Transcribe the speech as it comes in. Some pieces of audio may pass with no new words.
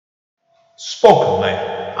Spokenly,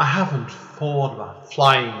 I haven't thought about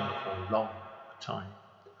flying for a long time.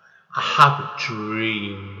 I haven't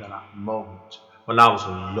dreamed of that moment when I was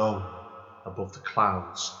alone above the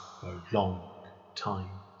clouds for a long time.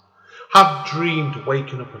 I have dreamed of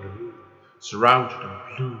waking up in a room surrounded in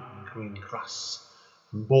blue and green grass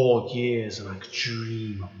for more years than I could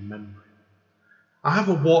dream of remembering. I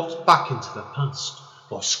haven't walked back into the past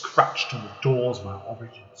or scratched on the doors of my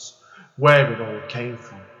origins, where it all came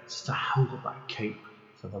from, since I hung up that cape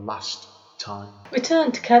for the last time.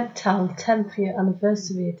 Return to Cape Town 10th Year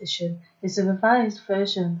Anniversary Edition is a revised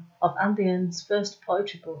version of Andy N's first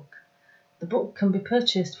poetry book. The book can be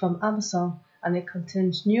purchased from Amazon and it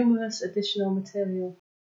contains numerous additional material.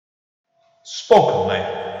 Spokenly.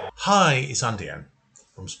 Hi, it's Andy N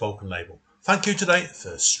from Spoken Label. Thank you today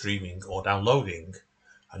for streaming or downloading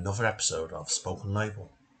another episode of Spoken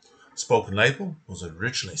Label. Spoken Label was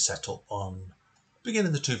originally set up on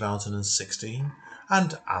beginning of 2016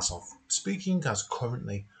 and as of speaking has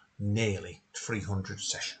currently nearly 300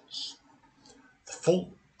 sessions. The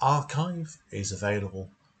full archive is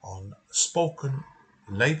available on Spoken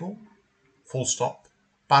Label full stop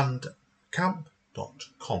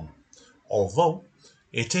bandcamp.com, although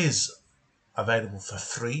it is available for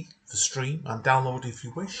free for stream and download if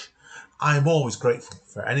you wish. I am always grateful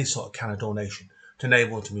for any sort of kind of donation to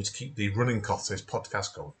enable me to keep the running costs of this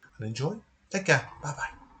podcast going. And enjoy. Take care. Bye bye.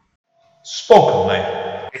 Spoken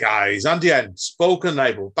Label. Hey guys, Andy N, Spoken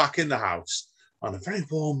Label, back in the house on a very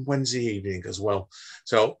warm Wednesday evening as well.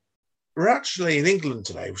 So we're actually in England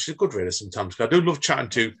today, which is good really sometimes, because I do love chatting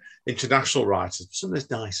to international writers. Sometimes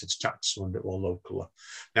it's nicer to chat to someone a bit more local.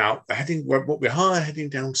 Now, we are heading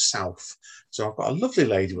down south. So I've got a lovely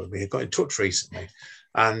lady with me who got in touch recently.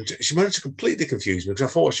 And she managed to completely confuse me because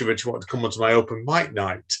I thought she wanted to come onto my open mic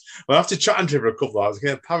night. Well, after chatting to her for a couple of hours,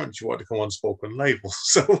 apparently she wanted to come on Spoken Label.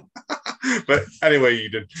 So, but anyway,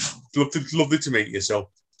 Eden, lovely to meet you. So,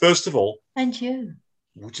 first of all, and you,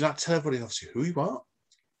 would you like to tell everybody obviously who you are,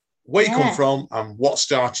 where you come from, and what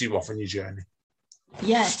started you off on your journey?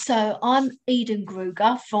 Yeah, so I'm Eden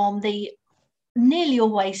Gruger from the nearly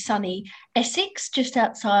always sunny Essex, just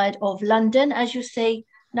outside of London. As you'll see,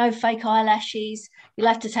 no fake eyelashes. You'll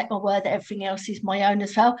have to take my word that everything else is my own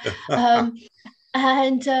as well. So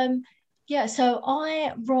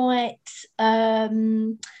I write,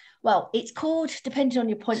 well, it's called, depending on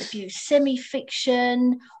your point of view,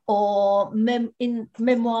 semi-fiction or in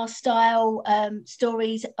memoir style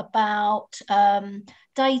stories about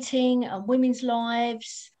dating and women's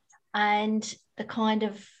lives and the kind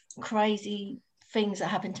of crazy things that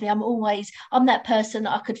happen to me. I'm that person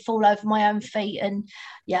that I could fall over my own feet, and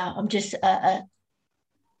yeah, I'm just an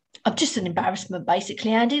embarrassment,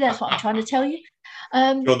 basically, Andy. That's what I'm trying to tell you.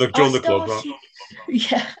 Join the club, right?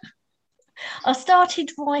 Yeah, I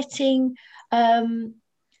started writing. I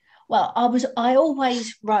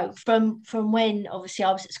always wrote from when obviously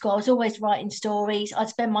I was at school. I was always writing stories. I'd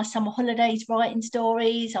spend my summer holidays writing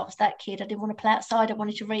stories. I was that kid. I didn't want to play outside. I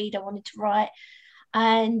wanted to read. I wanted to write,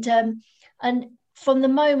 and from the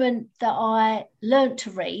moment that I learnt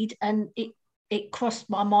to read, and it crossed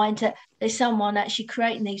my mind that there's someone actually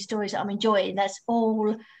creating these stories that I'm enjoying. That's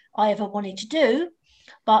all I ever wanted to do.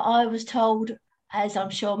 But I was told, as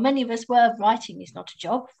I'm sure many of us were, writing is not a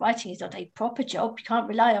job. Writing is not a proper job. You can't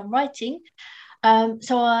rely on writing.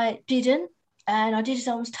 So I didn't. And I did as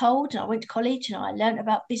I was told. And I went to college and I learned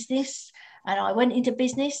about business. And I went into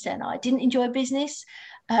business and I didn't enjoy business.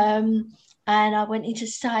 And I went into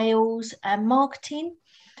sales and marketing.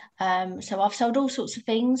 So I've sold all sorts of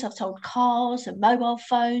things. I've sold cars and mobile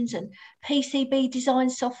phones and PCB design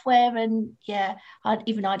software. And yeah, I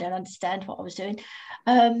don't understand what I was doing.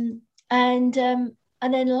 And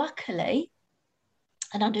then luckily,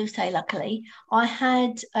 and I do say luckily, I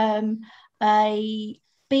had a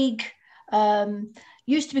big,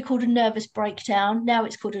 used to be called a nervous breakdown. Now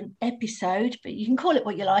it's called an episode, but you can call it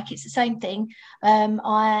what you like. It's the same thing.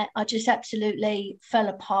 I just absolutely fell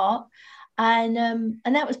apart. And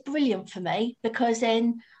that was brilliant for me, because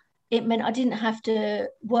then it meant I didn't have to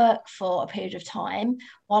work for a period of time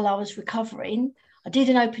while I was recovering. I did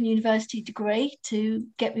an Open University degree to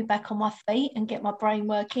get me back on my feet and get my brain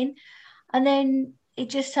working. And then it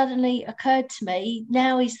just suddenly occurred to me,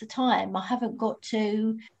 now is the time. I haven't got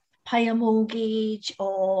to pay a mortgage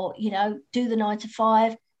or, do the 9 to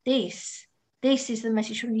 5. This is the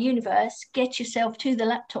message from the universe. Get yourself to the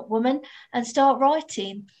laptop, woman, and start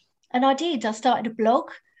writing. And I did. I started a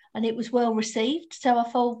blog and it was well received. So I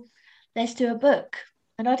thought, let's do a book.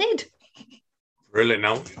 And I did. Brilliant.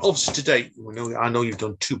 Now, obviously today, I know you've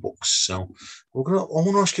done 2 books. So I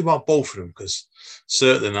want to ask you about both of them, because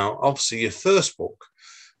certainly now, obviously your first book,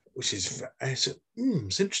 which is it's an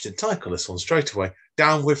interesting title, this one, straight away.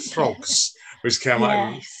 Down with Frogs, which came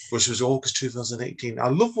out, which was August 2018. I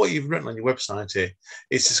love what you've written on your website here.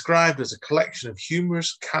 It's described as a collection of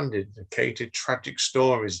humorous, candid, dedicated, tragic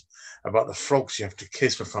stories about the frogs you have to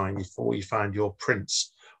kiss before you find your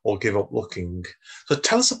prince or give up looking. So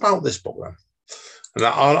tell us about this book then. And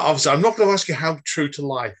obviously, I'm not going to ask you how true to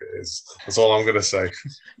life it is. That's all I'm going to say.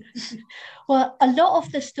 Well, a lot of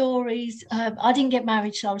the stories, I didn't get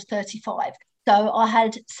married till I was 35. So I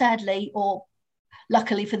had, sadly, or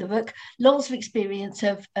luckily for the book, lots of experience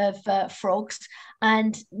of frogs,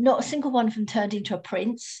 and not a single one of them turned into a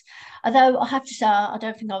prince. Although I have to say, I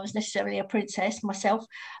don't think I was necessarily a princess myself.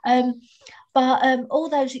 But all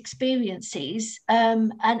those experiences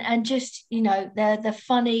and just, the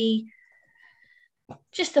funny...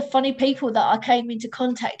 just the funny people that I came into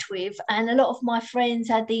contact with, and a lot of my friends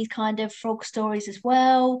had these kind of frog stories as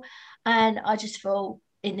well, and I just thought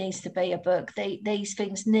it needs to be a book. These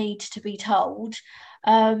things need to be told,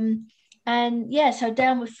 and so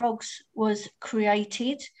Down with Frogs was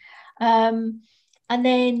created, and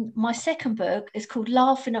then my second book is called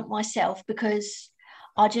Laughing at Myself, because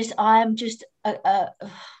I am just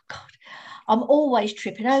God, I'm always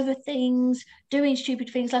tripping over things, doing stupid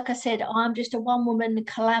things. Like I said, I'm just a one-woman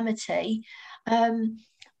calamity.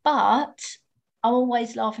 But I'm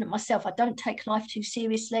always laughing at myself. I don't take life too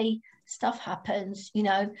seriously. Stuff happens,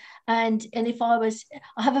 And if I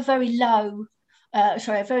have a very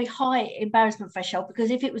a very high embarrassment threshold,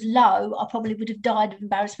 because if it was low, I probably would have died of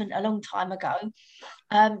embarrassment a long time ago.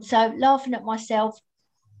 So Laughing at Myself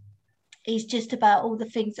is just about all the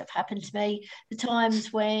things that have happened to me, the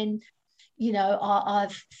times when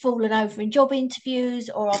I've fallen over in job interviews,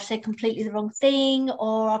 or I've said completely the wrong thing,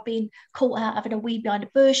 or I've been caught out having a wee behind a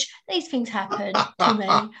bush. These things happen to me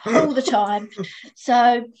all the time.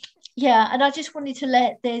 So, yeah, and I just wanted to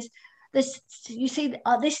let this, you see,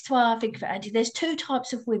 this is why I think of it, Andy. There's two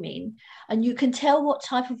types of women, and you can tell what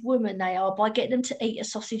type of woman they are by getting them to eat a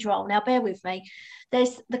sausage roll. Now, bear with me.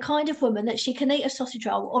 There's the kind of woman that she can eat a sausage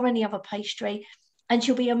roll or any other pastry, and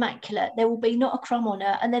she'll be immaculate. There will be not a crumb on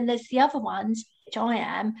her. And then there's the other ones, which I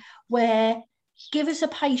am, where give us a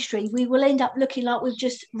pastry, we will end up looking like we've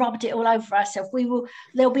just rubbed it all over ourselves.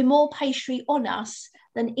 There'll be more pastry on us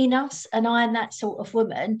than in us, and I am that sort of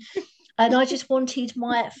woman. And I just wanted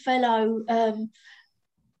my fellow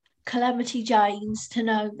Calamity Janes to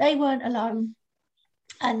know they weren't alone,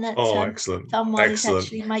 and that someone is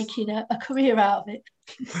actually making a career out of it.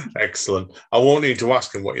 Excellent. I won't need to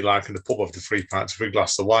ask him what you like in the pub after 3 pints of a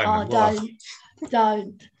glass of wine.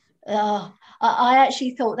 Don't. I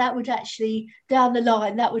actually thought that would actually, down the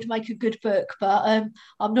line, that would make a good book, but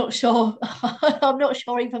I'm not sure. I'm not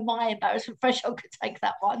sure even my embarrassment threshold could take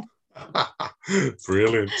that one.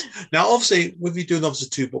 Brilliant. Now, obviously, with you doing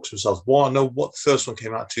 2 books yourself, I know what the first one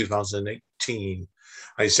came out in 2018,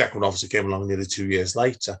 and the second one obviously came along nearly 2 years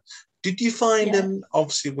later. Did you find,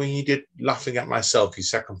 obviously, when you did Laughing at Myself, your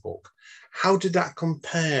second book, how did that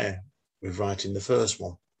compare with writing the first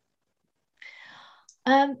one?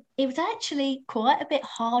 It was actually quite a bit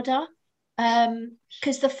harder,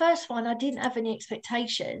 because the first one, I didn't have any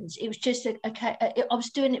expectations. It was just, I was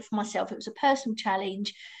doing it for myself. It was a personal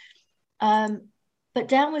challenge. But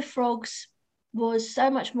Down with Frogs was so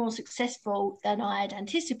much more successful than I had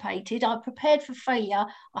anticipated. I prepared for failure.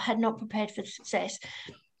 I had not prepared for success.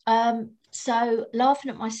 So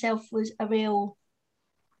Laughing at Myself was a real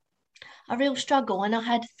struggle, and I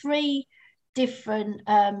had 3 different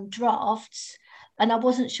drafts, and I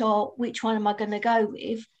wasn't sure which one am I going to go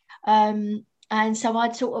with. And so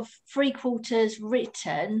I'd sort of 3/4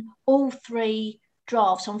 written all 3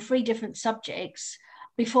 drafts on 3 different subjects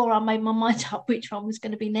before I made my mind up which one was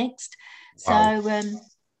going to be next. Wow. So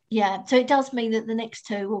so it does mean that the next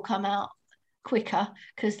 2 will come out quicker,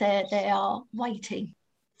 because they are waiting.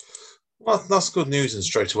 Well, that's good news, and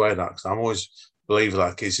straight away, that, because I'm always believe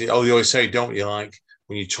that. You always say, don't you, like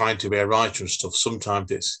when you're trying to be a writer and stuff,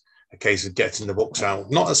 sometimes it's a case of getting the books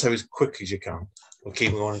out, not necessarily as quick as you can, but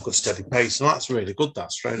keeping on a good steady pace. And that's really good,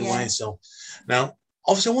 that, straight away. So now,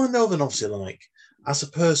 obviously, I want to know then, obviously, like, as a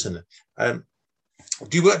person, do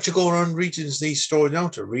you actually go around reading these stories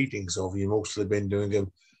out at readings, or have you mostly been doing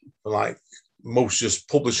them, like, most just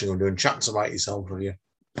publishing or doing chats about yourself, have you?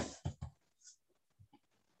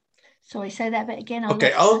 Sorry, say that bit again.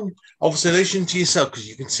 Okay, obviously listen to yourself, because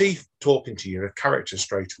you can see talking to you, a character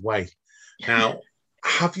straight away. Now,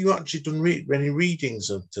 have you actually done any readings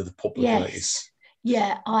to the public? Yes.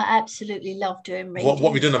 Yeah, I absolutely love doing What have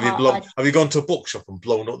you readings. done? Have you gone to a bookshop and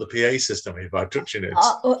blown up the PA system by touching it?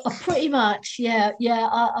 Pretty much, yeah, yeah.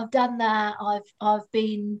 I've done that. I've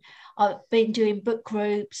been doing book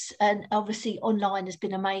groups, and obviously online has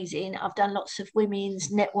been amazing. I've done lots of women's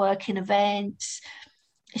networking events.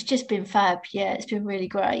 It's just been fab. Yeah, it's been really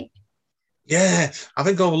great. Yeah, I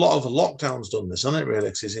think a lot of the lockdown's done this, hasn't it, really?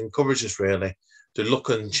 Because it's encouraged us really to look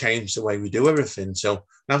and change the way we do everything. So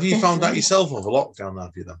now have you found that Definitely. yourself over lockdown,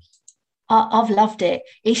 have you then? I've loved it.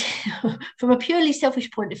 From a purely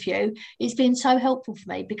selfish point of view, it's been so helpful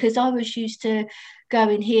for me because I was used to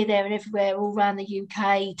going here, there, and everywhere all around the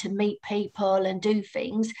UK to meet people and do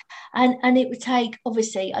things, and it would take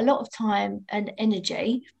obviously a lot of time and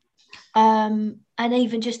energy. And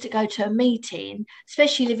even just to go to a meeting,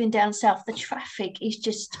 especially living down south, the traffic is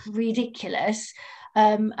just ridiculous.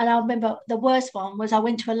 And I remember the worst one was I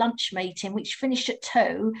went to a lunch meeting which finished at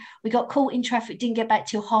 2. We got caught in traffic, didn't get back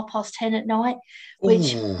till 10:30 at night,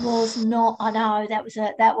 which Ooh. was not. I know that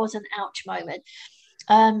was an ouch moment.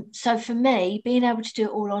 So for me, being able to do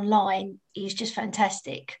it all online is just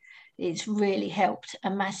fantastic. It's really helped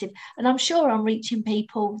and massive, and I'm sure I'm reaching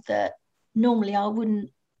people that normally I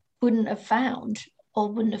wouldn't have found or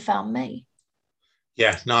wouldn't have found me.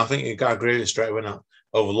 Yeah, no, I think I agree with you straight away now.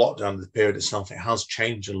 Over lockdown, the period itself, it has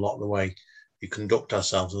changed a lot the way we conduct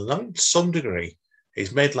ourselves. And I think to some degree,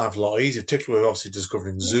 it's made life a lot easier, particularly obviously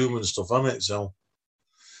discovering Yeah. Zoom and stuff on it. So,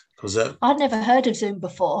 because I'd never heard of Zoom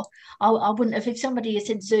before. I wouldn't have, if somebody had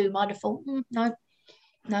said Zoom, I'd have thought, no,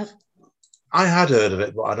 no. I had heard of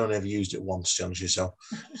it, but I'd only ever used it once, to be honest with you.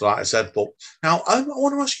 So, like I said, but now I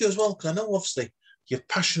want to ask you as well, because I know obviously you're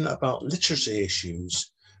passionate about literacy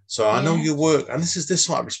issues. So I know Yeah, you work, and this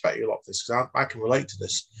why I respect you a lot for this, because I can relate to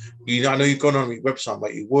this. I know you've gone on your website,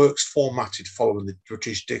 but your work's formatted following the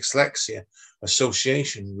British Dyslexia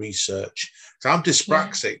Association research. So I'm yeah.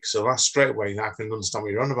 dyspraxic, so that's straight away I can understand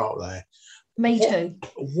what you're on about there. Me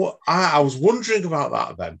What too. I was wondering about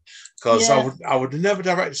that then, because Yeah, I would never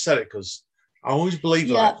directly said it because I always believe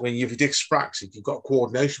yeah. like when you're dyspraxic, you've got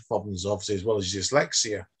coordination problems obviously as well as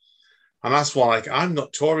dyslexia, and that's why like I'm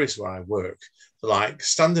notorious where I work for like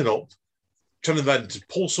standing up, trying to then to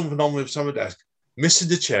pull something on with some desk, missing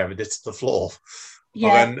the chair and it's the floor.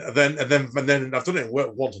 Yeah. And then I've done it in work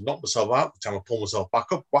once and knocked myself out. The time I pull myself back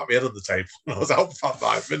up, whack my head on the table, and I was out for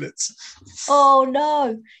 5 minutes. Oh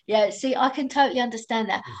no. Yeah, see, I can totally understand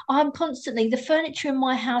that. I'm constantly, the furniture in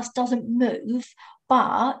my house doesn't move,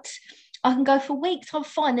 but I can go for weeks, I'm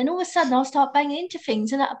fine. Then all of a sudden I'll start banging into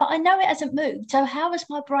things, but I know it hasn't moved. So how has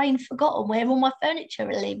my brain forgotten where all my furniture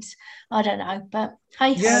lives? I don't know, but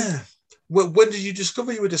hey ho. Yeah. Well, when did you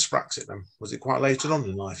discover you were dyspraxic then? Was it quite later on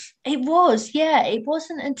in life? It was, yeah. It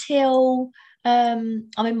wasn't until I'm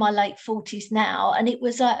in my late 40s now, and it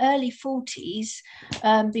was early 40s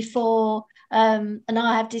before, and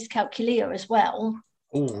I have dyscalculia as well,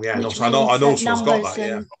 Oh, yeah. No, which so I means know that someone's got numbers that.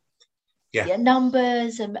 Yeah. and Yeah. yeah,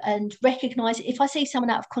 numbers and recognize if I see someone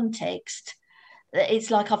out of context, it's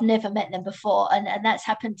like I've never met them before, and that's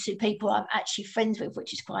happened to people I'm actually friends with,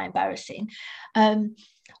 which is quite embarrassing. Um,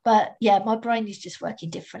 but yeah, my brain is just working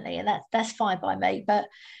differently, and that's fine by me. But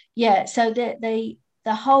yeah, so the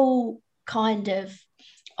whole kind of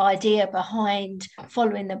idea behind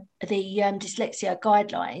following the dyslexia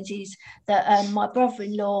guidelines is that my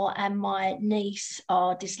brother-in-law and my niece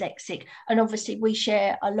are dyslexic, and obviously we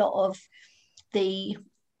share a lot of the,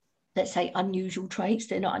 let's say, unusual traits.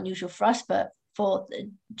 They're not unusual for us, but for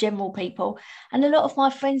general people. And a lot of my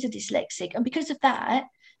friends are dyslexic. And because of that,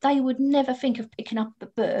 they would never think of picking up a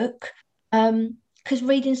book because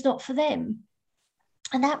reading's not for them.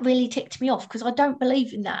 And that really ticked me off because I don't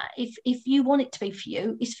believe in that. If you want it to be for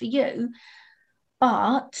you, it's for you.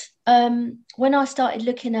 But when I started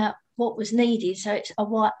looking at what was needed, so it's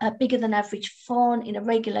a bigger than average font in a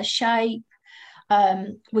regular shape,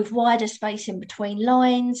 with wider space in between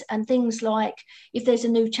lines, and things like if there's a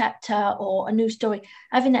new chapter or a new story,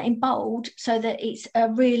 having that in bold so that it's a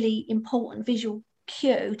really important visual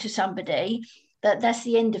cue to somebody that's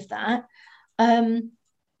the end of that. And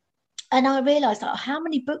I realized that how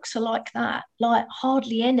many books are like that, like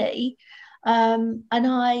hardly any. And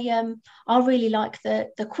I really like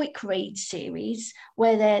the quick read series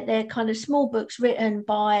where they're kind of small books written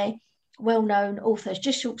by well-known authors,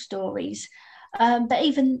 just short stories. But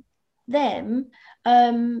even them,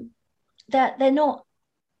 that they're not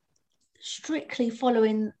strictly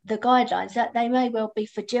following the guidelines. That they may well be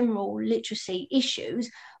for general literacy issues,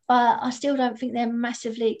 but I still don't think they're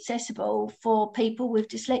massively accessible for people with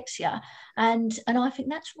dyslexia. And I think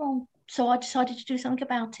that's wrong. So I decided to do something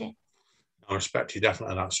about it. I respect you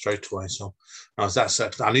definitely that straight away. So as that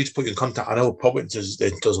said, I need to put you in contact. I know Probit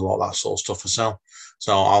does a lot of that sort of stuff herself.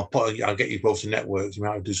 So I'll get you both to network. You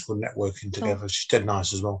might do some good networking together. She's dead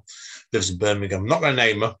nice as well. Lives in Birmingham. I'm not going to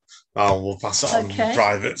name her. We'll pass it on in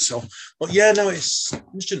private. So, but yeah, no, it's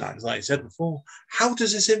interesting. Like you said before, how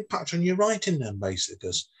does this impact on your writing then, basically?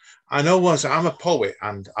 Because I know I'm a poet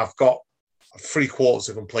and I've got 3/4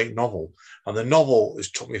 a complete novel, and the novel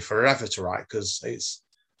has took me forever to write because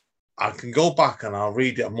I can go back and I'll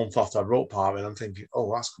read it a month after I wrote part of it and I'm thinking,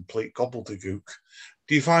 oh, that's complete gobbledygook.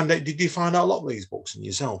 Did you find out a lot of these books in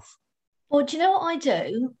yourself? Well, do you know what I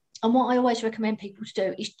do? And what I always recommend people to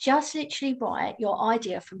do is just literally write your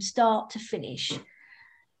idea from start to finish.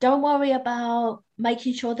 Don't worry about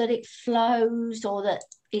making sure that it flows or that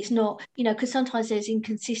it's not, because sometimes there's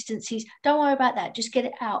inconsistencies. Don't worry about that. Just get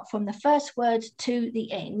it out from the first word to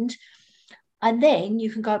the end. And then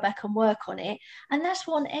you can go back and work on it. And that's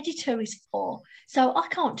what an editor is for. So I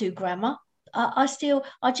can't do grammar. I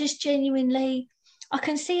just genuinely, I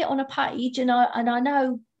can see it on a page and I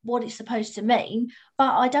know what it's supposed to mean,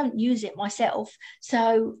 but I don't use it myself.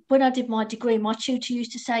 So when I did my degree, my tutor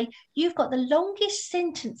used to say, you've got the longest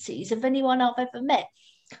sentences of anyone I've ever met,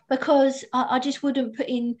 because I just wouldn't put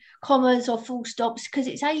in commas or full stops because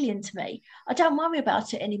it's alien to me. I don't worry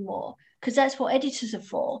about it anymore because that's what editors are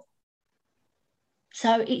for.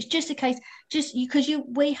 So it's just a case, because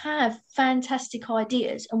we have fantastic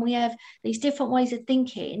ideas and we have these different ways of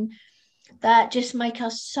thinking that just make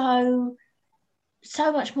us so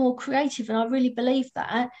much more creative, and I really believe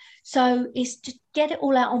that. So it's just get it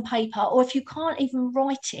all out on paper, or if you can't even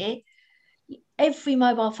write it, every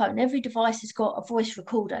mobile phone, every device has got a voice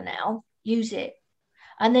recorder now. Use it,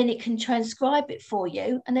 and then it can transcribe it for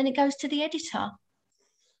you, and then it goes to the editor.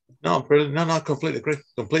 No, brilliant. No, I completely agree.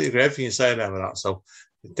 Everything you say there with that. So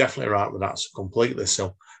you're definitely right with that. So completely.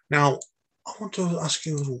 So now I want to ask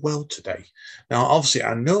you as well today. Now, obviously,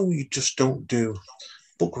 I know you just don't do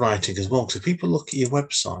book writing as well. Because people look at your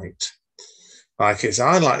website,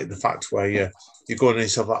 I like the fact where you're going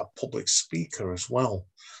into like a public speaker as well.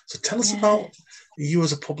 So tell us about you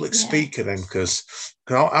as a public speaker then, because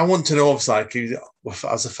I want to know, obviously,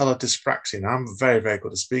 as a fellow dyspraxian, I'm very, very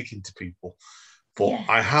good at speaking to people. But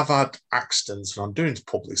I have had accidents when I'm doing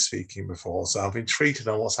public speaking before, so I've been treated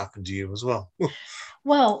on what's happened to you as well.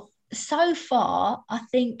 Well, so far, I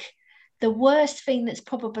think the worst thing that's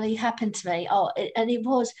probably happened to me,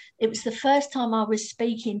 it was the first time I was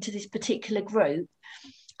speaking to this particular group,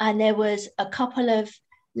 and there was a couple of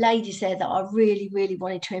ladies there that I really, really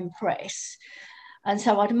wanted to impress. And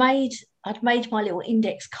so I'd made my little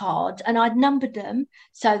index card and I'd numbered them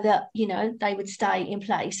so that, they would stay in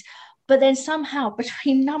place. But then somehow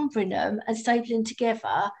between numbering them and stapling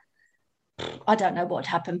together, I don't know what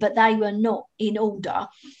happened, but they were not in order.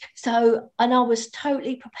 So, and I was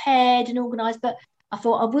totally prepared and organised, but I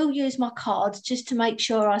thought I will use my cards just to make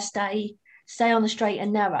sure I stay on the straight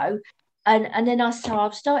and narrow. And then I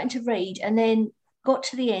was starting to read and then got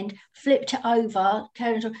to the end, flipped it over,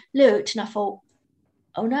 looked, and I thought,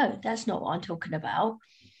 oh no, that's not what I'm talking about.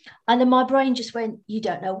 And then my brain just went, you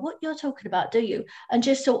don't know what you're talking about, do you? And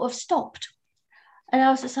just sort of stopped. And I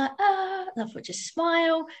was just like, and I thought, just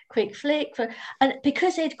smile, quick flick. And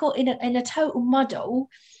because they'd got in a total muddle,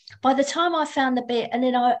 by the time I found the bit, and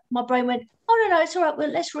then my brain went, oh, no, it's all right. Well,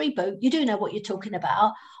 let's reboot. You do know what you're talking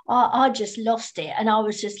about. I just lost it. And I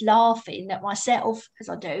was just laughing at myself, as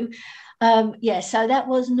I do. So that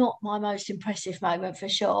was not my most impressive moment for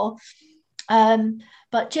sure.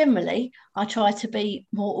 But generally, I try to be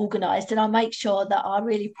more organised and I make sure that I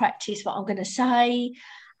really practice what I'm going to say.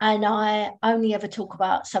 And I only ever talk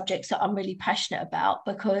about subjects that I'm really passionate about,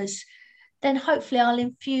 because then hopefully I'll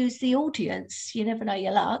infuse the audience. You never know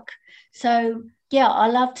your luck. So, I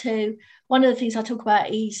love to. One of the things I talk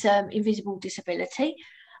about is invisible disability.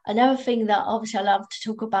 Another thing that obviously I love to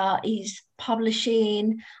talk about is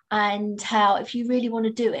publishing, and how if you really want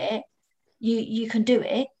to do it, you can do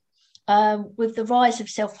it. With the rise of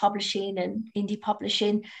self-publishing and indie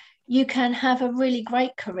publishing, you can have a really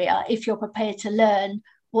great career if you're prepared to learn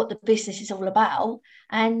what the business is all about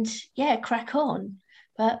and crack on.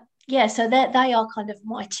 But so that they are kind of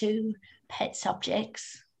my two pet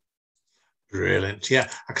subjects. Brilliant. Yeah,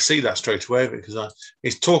 I can see that straight away because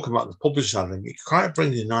it's talking about the publishing. I think it quite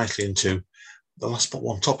brings you nicely into the last but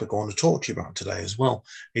one topic I want to talk to you about today as well.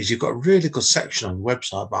 Is you've got a really good section on your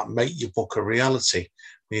website about make your book a reality.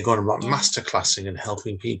 When you're going about masterclassing and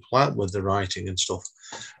helping people out with the writing and stuff.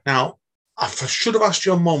 Now, I should have asked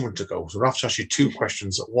you a moment ago, so I have to ask you two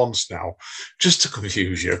questions at once now, just to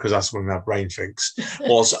confuse you, because that's when my brain thinks. I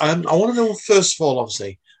want to know, first of all,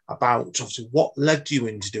 obviously, about obviously what led you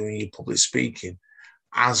into doing your public speaking,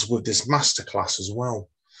 as with this masterclass as well.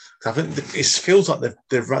 I think it feels like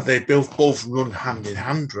they both run hand in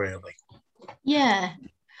hand, really. Yeah.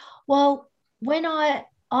 Well, when I've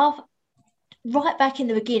right back in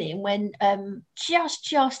the beginning, when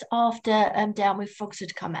just after Down with Frogs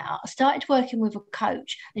had come out, I started working with a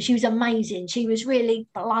coach, and she was amazing. She was really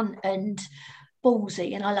blunt and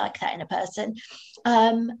ballsy, and I like that in a person.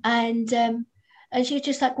 And she was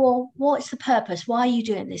just like, well, what's the purpose? Why are you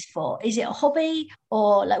doing this for? Is it a hobby,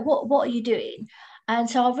 or like what are you doing? And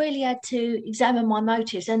so I really had to examine my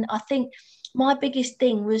motives. And I think my biggest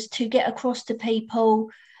thing was to get across to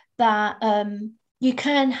people that you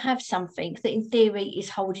can have something that in theory is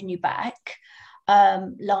holding you back,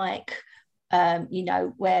 you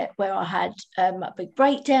know, where I had a big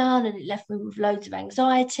breakdown and it left me with loads of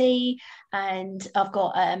anxiety, and I've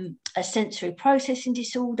got a sensory processing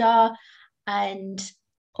disorder, and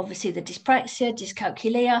obviously the dyspraxia,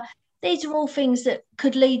 dyscalculia. These are all things that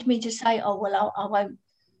could lead me to say, oh, well, I won't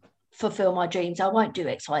fulfill my dreams. I won't do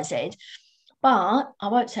X, Y, Z. But I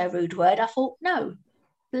won't say a rude word. I thought, no,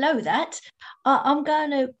 below that, I'm going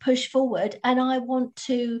to push forward, and I want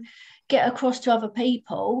to get across to other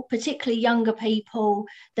people, particularly younger people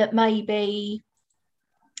that maybe,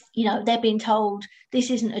 you know, they're being told this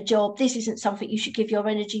isn't a job, this isn't something you should give your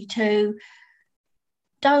energy to.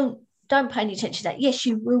 Don't pay any attention to that. Yes,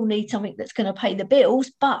 you will need something that's going to pay the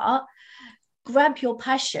bills, but grab your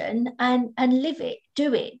passion and live it,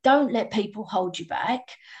 do it. Don't let people hold you back,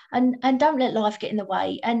 and don't let life get in the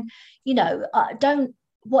way. And, you know, don't,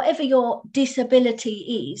 whatever your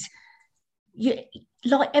disability is, you,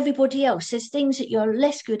 like everybody else, there's things that you're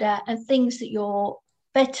less good at and things that you're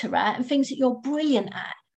better at and things that you're brilliant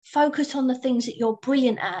at. Focus on the things that you're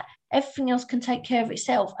brilliant at. Everything else can take care of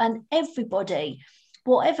itself. And everybody,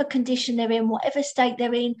 whatever condition they're in, whatever state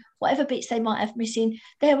they're in, whatever bits they might have missing,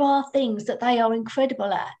 there are things that they are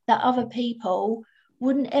incredible at that other people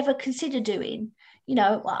wouldn't ever consider doing. You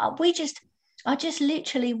know, I just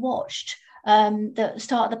literally watched the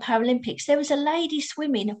start of the Paralympics. There was a lady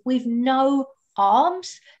swimming with no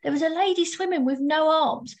arms. There was a lady swimming with no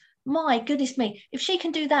arms. My goodness me, if she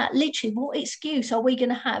can do that, literally, what excuse are we going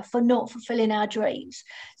to have for not fulfilling our dreams?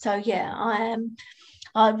 So yeah,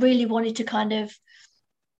 I really wanted to kind of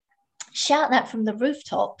shout that from the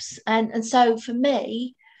rooftops. And so for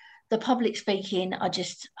me, the public speaking, I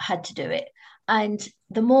just had to do it. And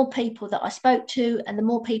the more people that I spoke to and the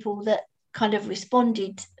more people that kind of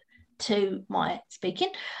responded to my speaking,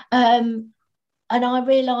 and I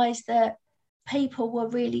realized that people were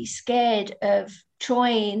really scared of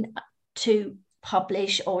trying to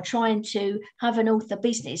publish or trying to have an author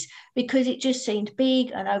business because it just seemed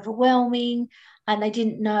big and overwhelming, and they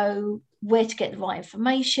didn't know where to get the right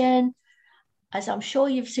information. As I'm sure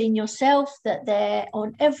you've seen yourself, that they're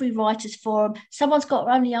on every writer's forum. Someone's got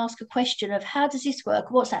to only ask a question of how does this work?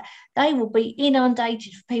 What's that? They will be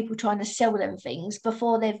inundated for people trying to sell them things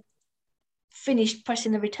before they've finished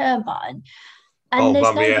pressing the return button. And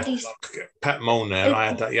there's nobody's Pet moan there. I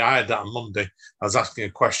had that on Monday. I was asking a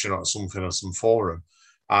question on something on some forum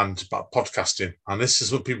and about podcasting. And this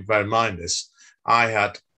is what people bear in mind is I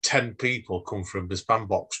had 10 people come from this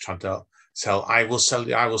bandbox trying to sell, I will sell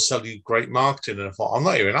you great marketing. And I thought, I'm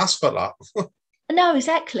not even asked for that. No,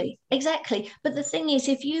 exactly. But the thing is,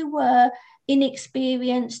 if you were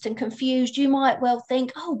inexperienced and confused, you might well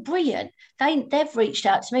think, oh, brilliant, they've reached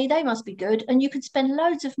out to me, they must be good. And you could spend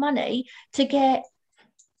loads of money to get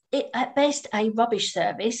it, at best a rubbish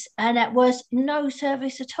service, and at worst no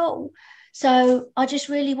service at all. So I just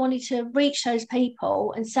really wanted to reach those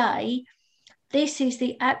people and say, this is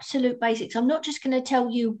the absolute basics. I'm not just going to tell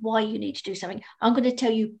you why you need to do something. I'm going to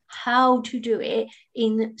tell you how to do it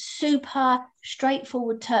in super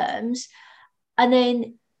straightforward terms, and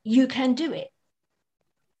then you can do it.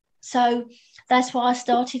 So that's why I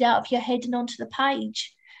started out of your head and onto the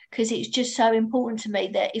page, because it's just so important to me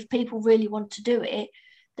that if people really want to do it,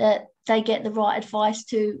 that they get the right advice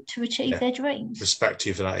to achieve their dreams. Respect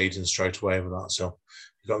you for that, Eden, straight away with that. So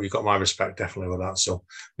you've got my respect definitely with that. So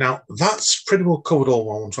now that's pretty well covered all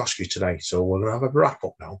I want to ask you today. So we're going to have a wrap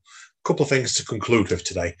up now. A couple of things to conclude with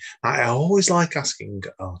today. I always like asking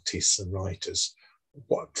artists and writers,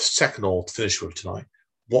 what second all to finish with tonight,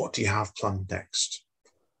 what do you have planned next?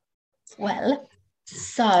 Well,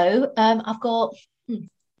 so I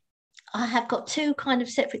have got two kind of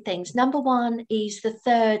separate things. Number one is the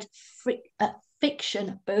third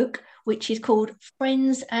fiction book, which is called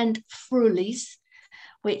Friends and Frulies,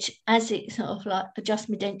 which, as it sort of like adjust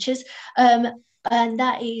my dentures, and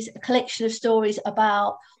that is a collection of stories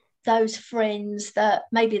about those friends that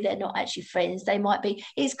maybe they're not actually friends. They might be,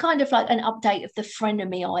 it's kind of like an update of the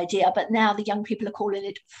frenemy idea, but now the young people are calling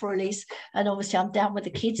it frillies. And obviously I'm down with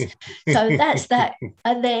the kids. So that's that.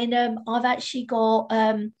 And then I've actually got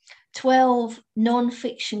 12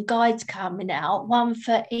 non-fiction guides coming out, one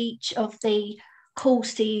for each of the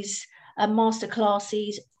courses and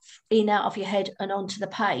masterclasses in, out of your head and onto the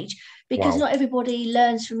page, because not everybody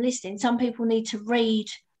learns from listening. Some people need to read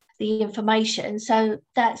the information, so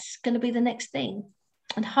that's going to be the next thing,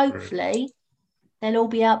 and hopefully they'll all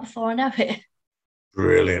be out before I know it.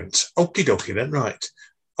 Brilliant. Okie dokie then. Right,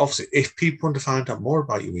 obviously if people want to find out more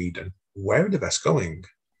about you, Eden, where are the best going?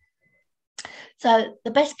 So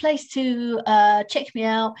the best place to check me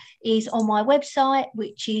out is on my website,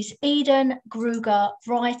 which is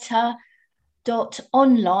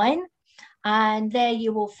edengrugerwriter.online. And there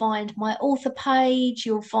you will find my author page,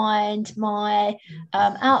 you'll find my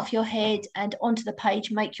out of your head and onto the page,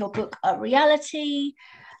 make your book a reality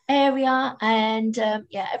area, and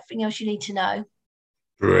everything else you need to know.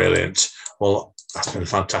 Brilliant. Well, that's been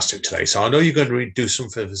fantastic today. So I know you're going to read out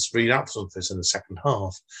something in the second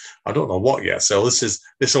half. I don't know what yet. So this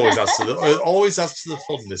always adds to the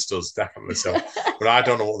fun. This does, definitely. So, but I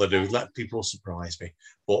don't know what they do. Let people surprise me.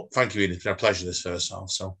 But thank you, Eden. It's been a pleasure this first half.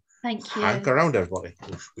 So thank you. Hang around, everybody.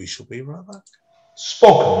 We shall be right back.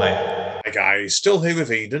 Spoken, mate. Hey guys, still here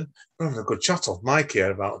with Eden. We're having a good chat off Mike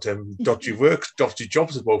here about dodgy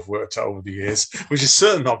jobs we've both worked out over the years, which is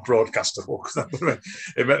certainly not broadcastable.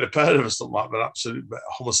 It meant the pair of us look like we're absolute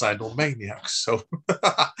homicidal maniacs. So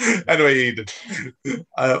anyway, Eden,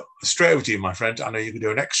 straight over to you, my friend. I know you can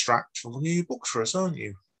do an extract from one of your books for us, aren't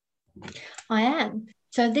you? I am.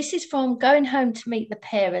 So this is from Going Home to Meet the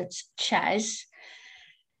Parents, Chaz.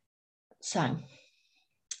 So,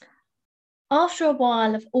 after a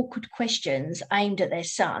while of awkward questions aimed at their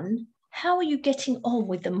son, how are you getting on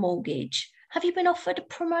with the mortgage? Have you been offered a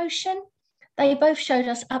promotion? They both showed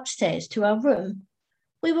us upstairs to our room.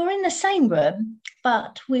 We were in the same room,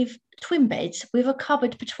 but with twin beds with a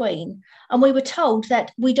cupboard between, and we were told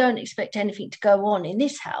that we don't expect anything to go on in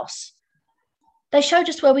this house. They showed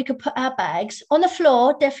us where we could put our bags, on the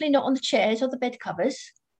floor, definitely not on the chairs or the bed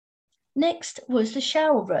covers. Next was the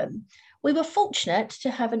shower room. We were fortunate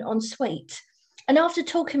to have an ensuite, and after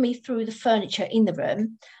talking me through the furniture in the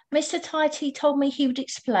room, Mr. Tighty told me he would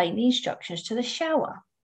explain the instructions to the shower.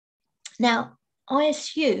 Now, I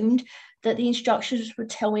assumed that the instructions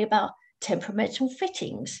would tell me about temperamental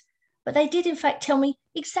fittings, but they did in fact tell me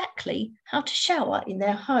exactly how to shower in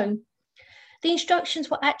their home. The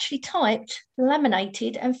instructions were actually typed,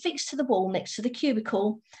 laminated, and fixed to the wall next to the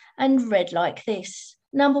cubicle, and read like this.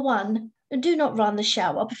 Number 1, do not run the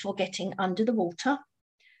shower before getting under the water.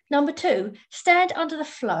 Number 2, stand under the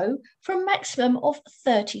flow for a maximum of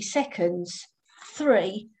 30 seconds.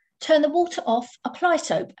 3, turn the water off, apply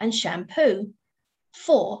soap and shampoo.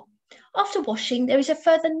 4, after washing, there is a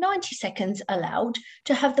further 90 seconds allowed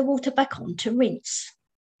to have the water back on to rinse.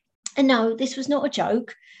 And no, this was not a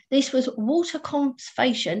joke. This was water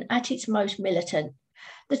conservation at its most militant.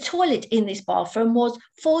 The toilet in this bathroom was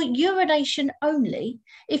for urination only.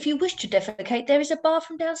 If you wish to defecate, there is a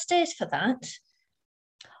bathroom downstairs for that.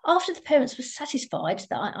 After the parents were satisfied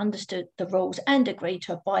that I understood the rules and agreed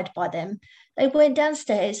to abide by them, they went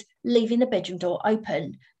downstairs, leaving the bedroom door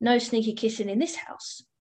open. No sneaky kissing in this house.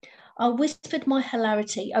 I whispered my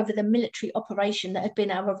hilarity over the military operation that had been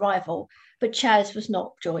our arrival, but Chaz was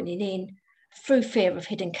not joining in, through fear of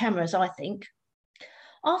hidden cameras, I think.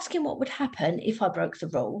 Asking what would happen if I broke the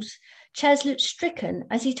rules, Chaz looked stricken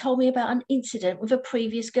as he told me about an incident with a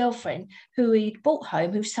previous girlfriend who he'd brought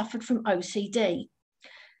home who suffered from OCD.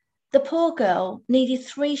 The poor girl needed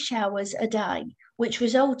 3 showers a day, which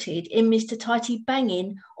resulted in Mr. Tighty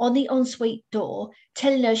banging on the ensuite door,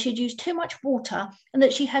 telling her she'd used too much water and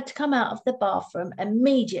that she had to come out of the bathroom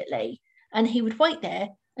immediately, and he would wait there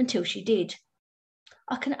until she did.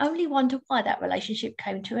 I can only wonder why that relationship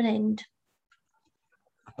came to an end.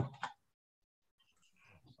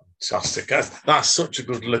 Fantastic. That's such a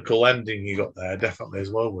good little ending you got there, definitely,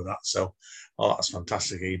 as well with that. So, that's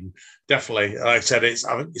fantastic, Eden. Definitely, like I said, I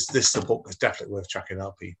think the book is definitely worth checking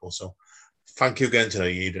out, people. So, thank you again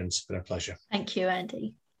today, Eden. It's been a pleasure. Thank you,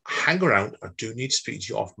 Andy. Hang around. I do need to speak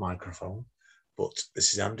to you off microphone, but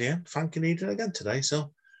this is Andy and thanking Eden again today.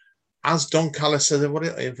 So, as Don Callis said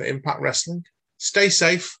for Impact Wrestling, stay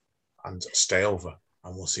safe and stay over,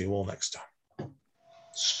 and we'll see you all next time.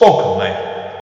 Spoken, mate.